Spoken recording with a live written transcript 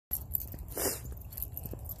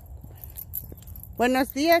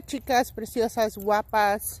Buenos días, chicas preciosas,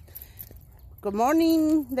 guapas. Good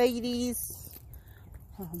morning, ladies.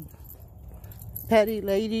 Petty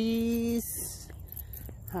ladies.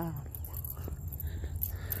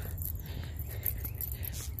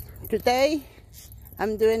 Today,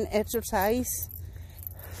 I'm doing exercise.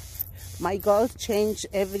 My goals change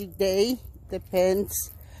every day.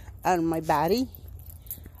 Depends on my body.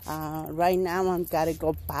 Right now, I'm gotta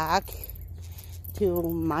go back to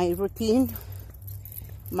my routine.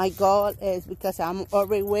 My goal is, because I'm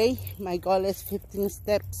overweight, my goal is 15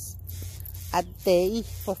 steps a day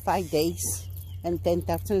for 5 days and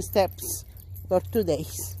 10,000 steps for 2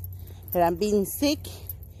 days. But I'm being sick.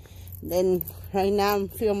 Then right now I'm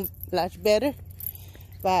feeling much better,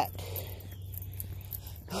 but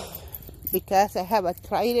because I have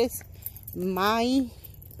arthritis, my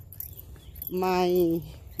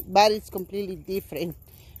body is completely different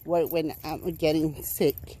when I'm getting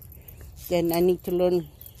sick. Then I need to learn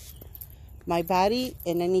my body,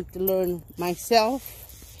 and I need to learn myself,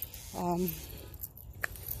 and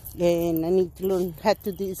I need to learn how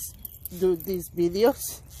to do these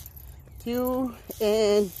videos too.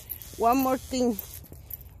 And one more thing,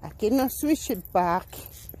 I cannot switch it back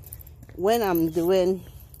when I'm doing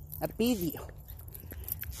a video.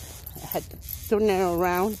 I had to turn it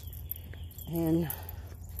around and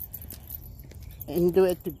do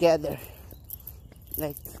it together.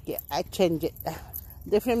 Like, yeah, I change it.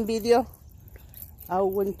 Different video. I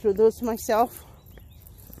will introduce myself.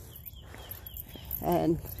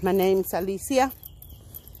 And my name is Alicia.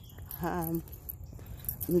 I'm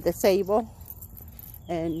disabled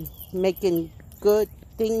and making good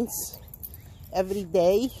things every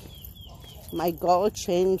day. My goal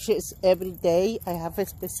changes every day. I have a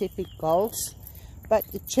specific goals, but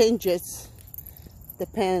it changes.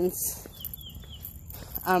 Depends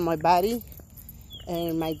on my body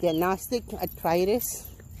and my diagnostic, arthritis,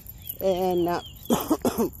 and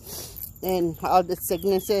and all the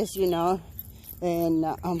sicknesses, you know, and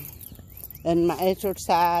my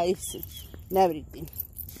exercise and everything.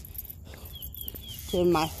 So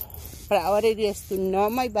my priority is to know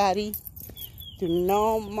my body, to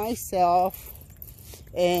know myself,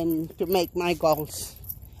 and to make my goals.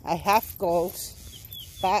 I have goals,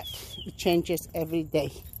 but it changes every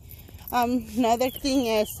day. Another thing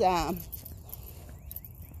is,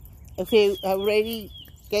 if you already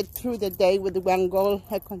get through the day with one goal,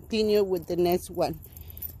 I continue with the next one.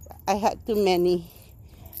 I had too many,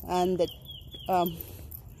 and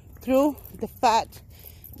through the fat,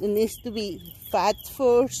 there needs to be fat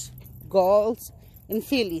first, goals, and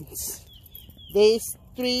feelings. These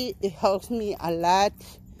three, it helps me a lot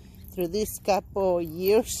through this couple of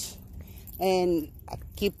years, and I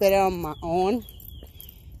keep it on my own.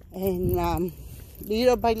 And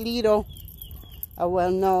little by little, I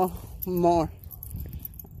will know more.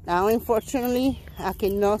 Now, unfortunately, I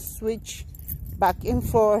cannot switch back and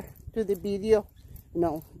forth to the video.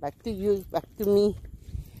 No, back to you, back to me.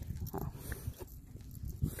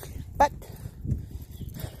 But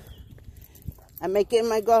I'm making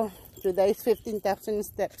my goal. Today is 15,000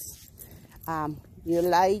 steps. You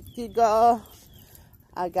like to go?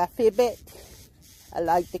 I got Fitbit. I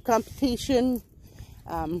like the competition.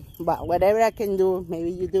 But whatever I can do, maybe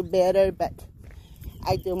you do better, but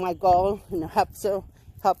I do my goal, and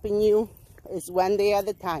helping you is one day at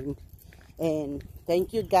a time. And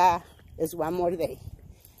thank you, God, is one more day.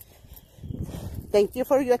 Thank you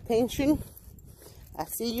for your attention. I'll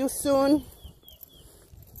see you soon,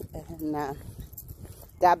 and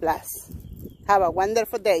God bless. Have a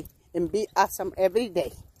wonderful day, and be awesome every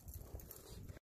day.